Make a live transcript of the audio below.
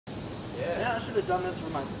should have done this for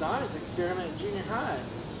my son's experiment in junior high.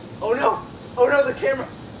 Oh no! Oh no, the camera!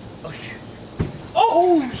 Oh shoot!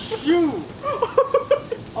 Oh shoot!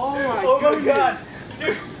 Oh my oh goodness. my god!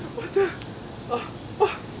 Dude, what the? Oh,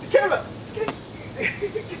 the camera!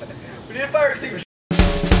 We need a fire extinguisher.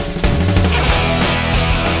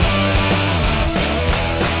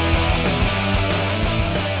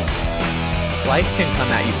 Life can come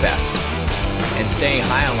at you fast, and staying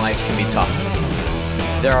high on life can be tough.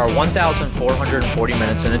 There are 1,440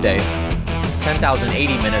 minutes in a day,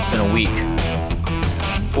 10,080 minutes in a week,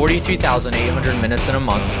 43,800 minutes in a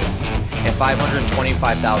month, and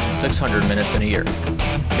 525,600 minutes in a year.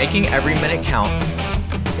 Making every minute count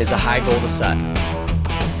is a high goal to set.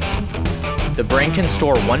 The brain can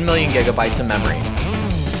store 1 million gigabytes of memory,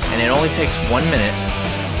 and it only takes 1 minute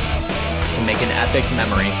to make an epic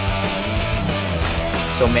memory.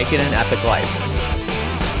 So make it an epic life.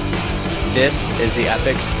 This is the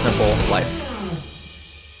Epic Simple Life.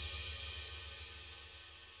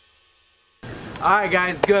 Alright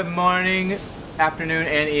guys, good morning, afternoon,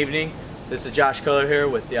 and evening. This is Josh Kohler here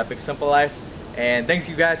with the Epic Simple Life, and thanks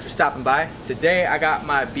you guys for stopping by. Today I got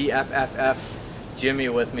my BFFF Jimmy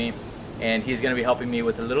with me, and he's going to be helping me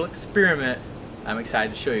with a little experiment I'm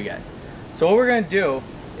excited to show you guys. So what we're going to do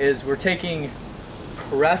is we're taking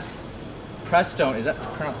Prestone, is that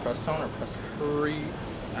pronounced Prestone or Prestone?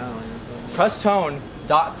 I don't know. Prestone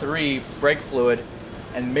 .3 brake fluid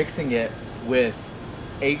and mixing it with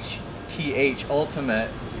HTH Ultimate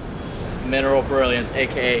Mineral Brilliance,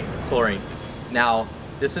 aka Chlorine. Now,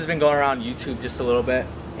 this has been going around YouTube just a little bit,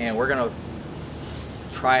 and we're gonna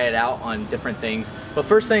try it out on different things. But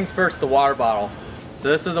first things first, the water bottle. So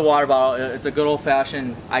this is the water bottle. It's a good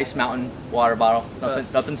old-fashioned Ice Mountain water bottle.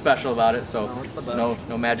 Nothing special about it. So no, it's the best.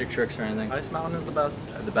 No magic tricks or anything. Ice Mountain is the best.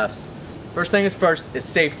 The best. First thing is first is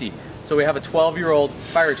safety. So we have a 12-year-old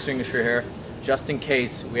fire extinguisher here, just in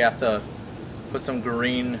case we have to put some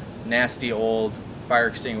green, nasty old fire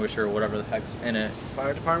extinguisher or whatever the heck's in it.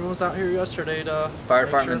 Fire department was out here yesterday to Fire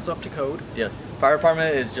make department. sure it's up to code. Yes. Fire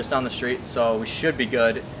department is just down the street, so we should be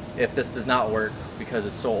good if this does not work because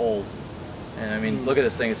it's so old. And I mean, look at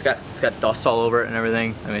this thing. It's got dust all over it and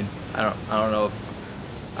everything. I mean, I don't know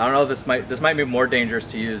if this might be more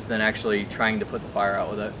dangerous to use than actually trying to put the fire out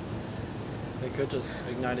with it. They could just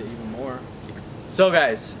ignite it even more. So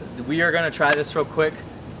guys, we are gonna try this real quick.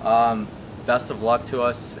 Best of luck to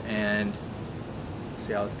us, and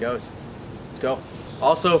see how this goes. Let's go.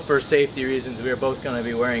 Also, for safety reasons, we are both gonna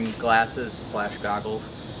be wearing glasses / goggles,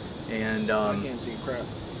 and I can't see crap.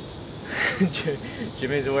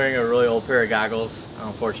 Jimmy's wearing a really old pair of goggles.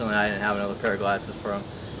 Unfortunately, I didn't have another pair of glasses for him.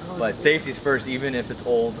 But safety's first, even if it's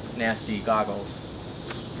old, nasty goggles.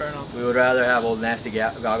 Fair enough. We would rather have old, nasty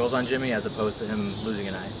goggles on Jimmy as opposed to him losing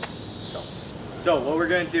an eye. So what we're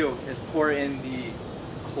going to do is pour in the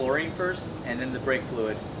chlorine first, and then the brake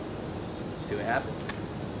fluid. See what happens.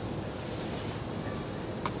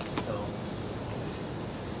 So,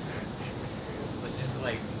 let's just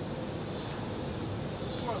like...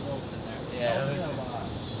 Yeah,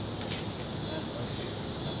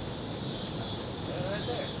 right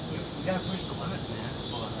there. We gotta push the limits, man.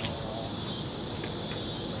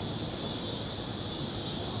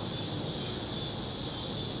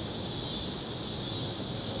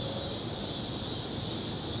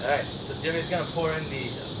 Alright, so Jimmy's gonna pour in the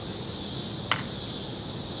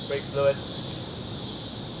brake fluid.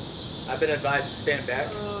 I've been advised to stand back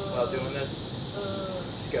while doing this.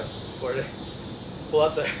 Just go, pour it in. Pull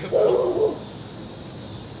out the...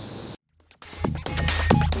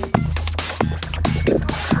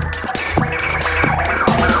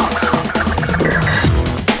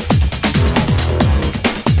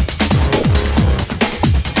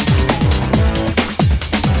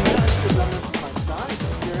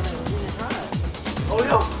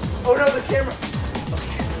 Oh no, the camera!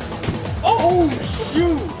 Oh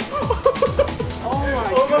shoot!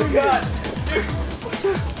 Oh my god! Dude, what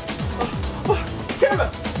the? Camera!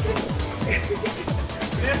 We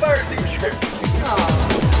need a fire extinguisher.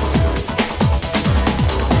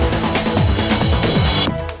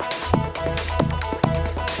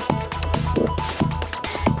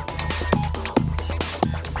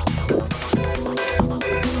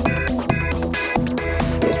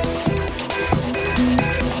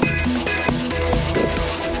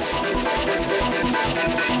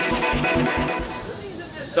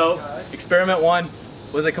 So, experiment 1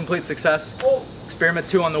 was a complete success. Experiment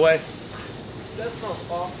 2 on the way. That smells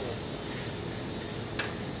awful.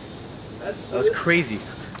 That was crazy.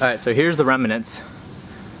 Alright, so here's the remnants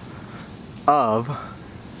of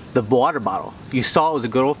the water bottle. You saw it was a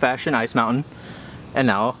good old-fashioned Ice Mountain, and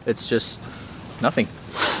now it's just nothing.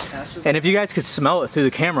 And if you guys could smell it through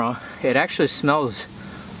the camera, it actually smells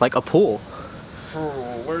like a pool.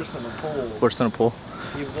 Oh, worse than a pool. Worse than a pool.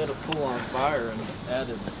 If you lit a pool on fire and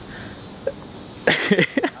added,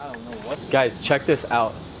 I don't know what. Guys, check this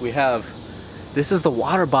out. This is the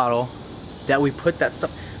water bottle that we put that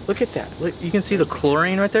stuff. Look at that. Look, you can see the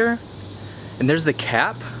chlorine right there. And there's the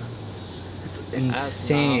cap. It's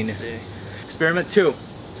insane. Experiment 2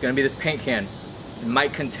 is gonna be this paint can. It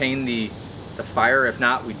might contain the fire. If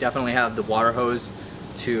not, we definitely have the water hose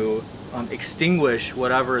to extinguish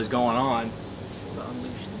whatever is going on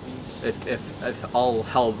if all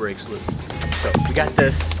hell breaks loose. So we got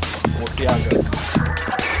this. We'll see how it goes.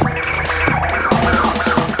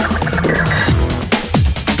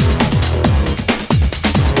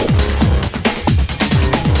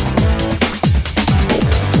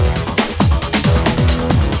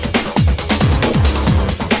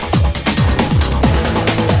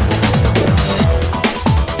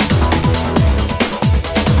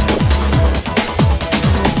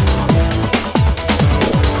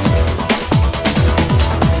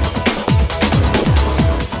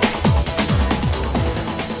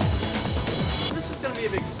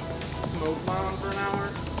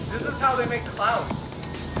 How they make clouds.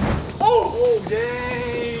 Oh! Oh,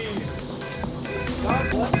 dang! God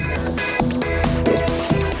bless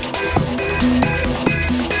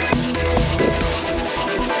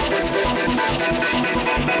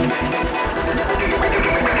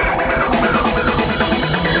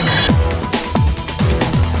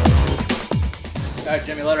Alright,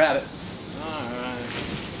 Jimmy, let her have it. Alright.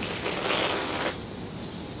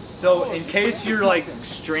 So, in case you're like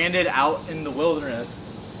stranded out in the wilderness,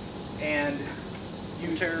 and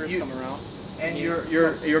terrorists come around, and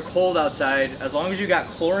you're cold outside, as long as you got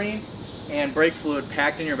chlorine and brake fluid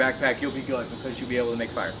packed in your backpack, you'll be good because you'll be able to make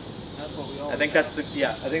fire. That's what we all. I think that's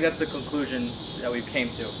the conclusion that we've came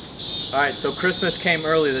to. All right, so Christmas came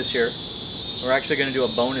early this year. We're actually going to do a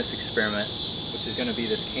bonus experiment, which is going to be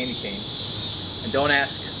this candy cane. And don't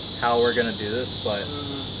ask how we're going to do this, but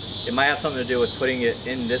it might have something to do with putting it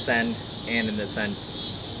in this end and in this end.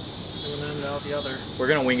 One end out the other. We're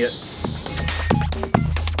going to wing it.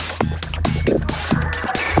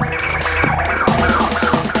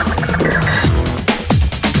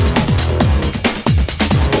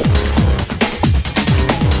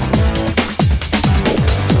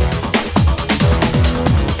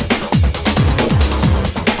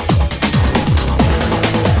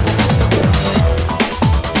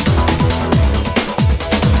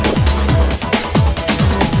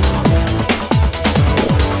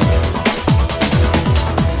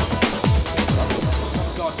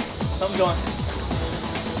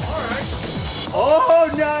 Oh,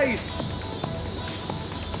 nice!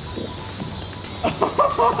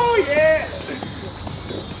 Oh, yeah!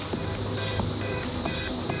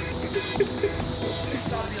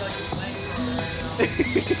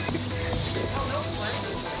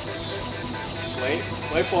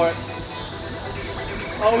 Wait for it.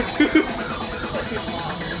 Oh, dude!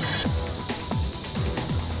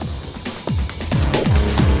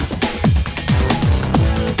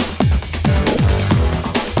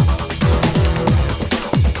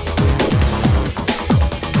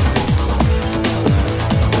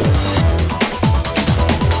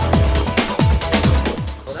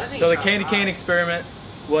 So the candy cane experiment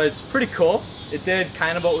was pretty cool. It did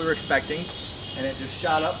kind of what we were expecting, and it just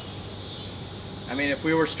shot up. I mean, if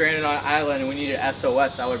we were stranded on an island and we needed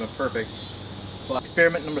SOS, that would have been perfect. But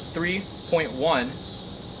experiment number 3.1,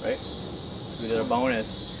 right? We did a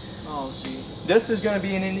bonus. Oh, see. This is going to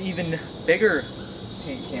be in an even bigger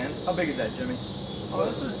paint can. How big is that, Jimmy? Oh,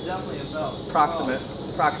 this is definitely about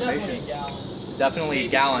approximation. Definitely a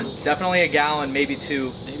gallon. Definitely a gallon, maybe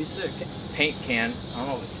two. Maybe 6. Paint can. I don't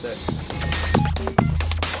know if it's 6.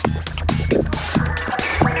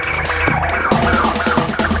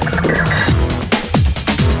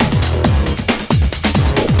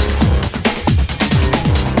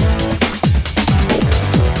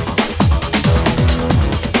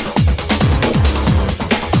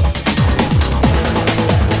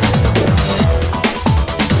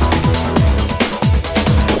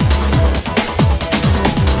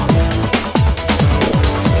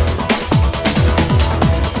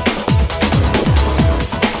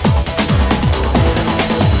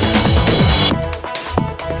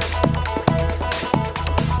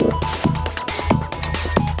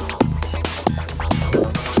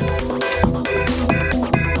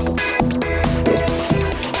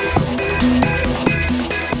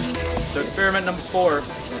 Experiment number 4,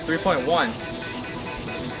 3.1,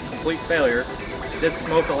 complete failure. It did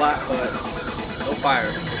smoke a lot, but no fire,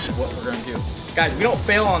 which is what we're going to do. Guys, we don't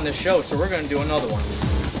fail on this show, so we're going to do another one.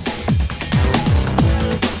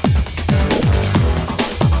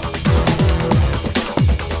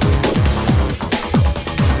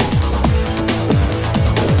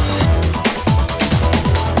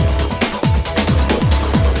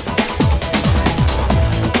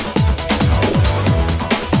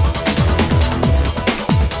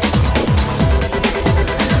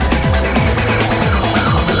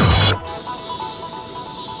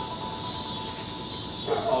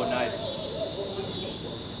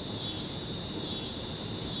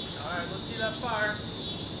 that fire.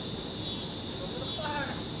 Look at the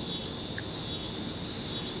fire.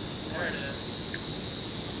 There it is.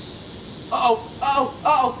 Uh-oh, uh-oh,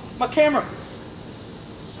 uh-oh, my camera. No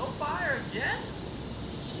fire again?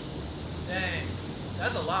 Dang,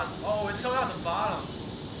 that's a lot. Oh, it's coming out the bottom.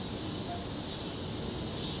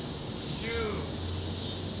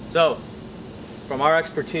 Shoot. So, from our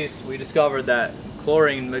expertise, we discovered that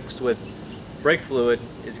chlorine mixed with brake fluid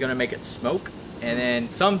is gonna make it smoke and then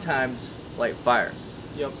sometimes light fire.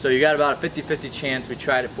 Yep. So you got about a 50-50 chance. We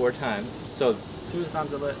tried it 4 times. So 2 of the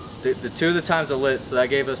times I lit. the 2 of the times it lit, so that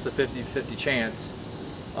gave us the 50-50 chance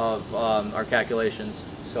of our calculations.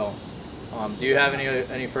 So, do you have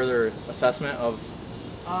any further assessment of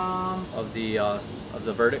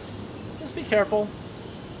the verdict? Just be careful.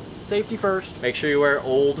 Safety first. Make sure you wear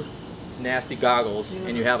old, nasty goggles,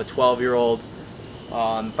 and you have a 12-year-old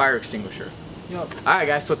fire extinguisher. Yep. Alright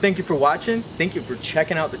guys, so thank you for watching. Thank you for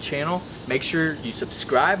checking out the channel. Make sure you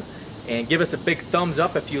subscribe and give us a big thumbs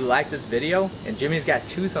up if you like this video. And Jimmy's got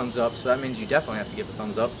 2 thumbs up, so that means you definitely have to give a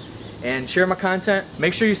thumbs up. And share my content.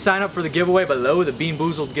 Make sure you sign up for the giveaway below, the Being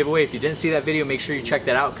Boozled giveaway. If you didn't see that video, make sure you check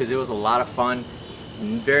that out because it was a lot of fun. It's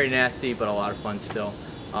very nasty, but a lot of fun still.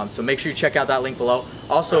 So make sure you check out that link below.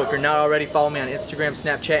 Also, if you're not already, follow me on Instagram,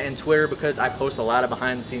 Snapchat, and Twitter because I post a lot of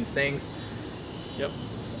behind-the-scenes things. Yep.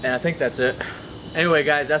 And I think that's it. Anyway,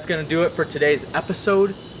 guys, that's going to do it for today's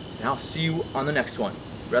episode. And I'll see you on the next one.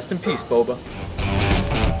 Rest in peace, Boba.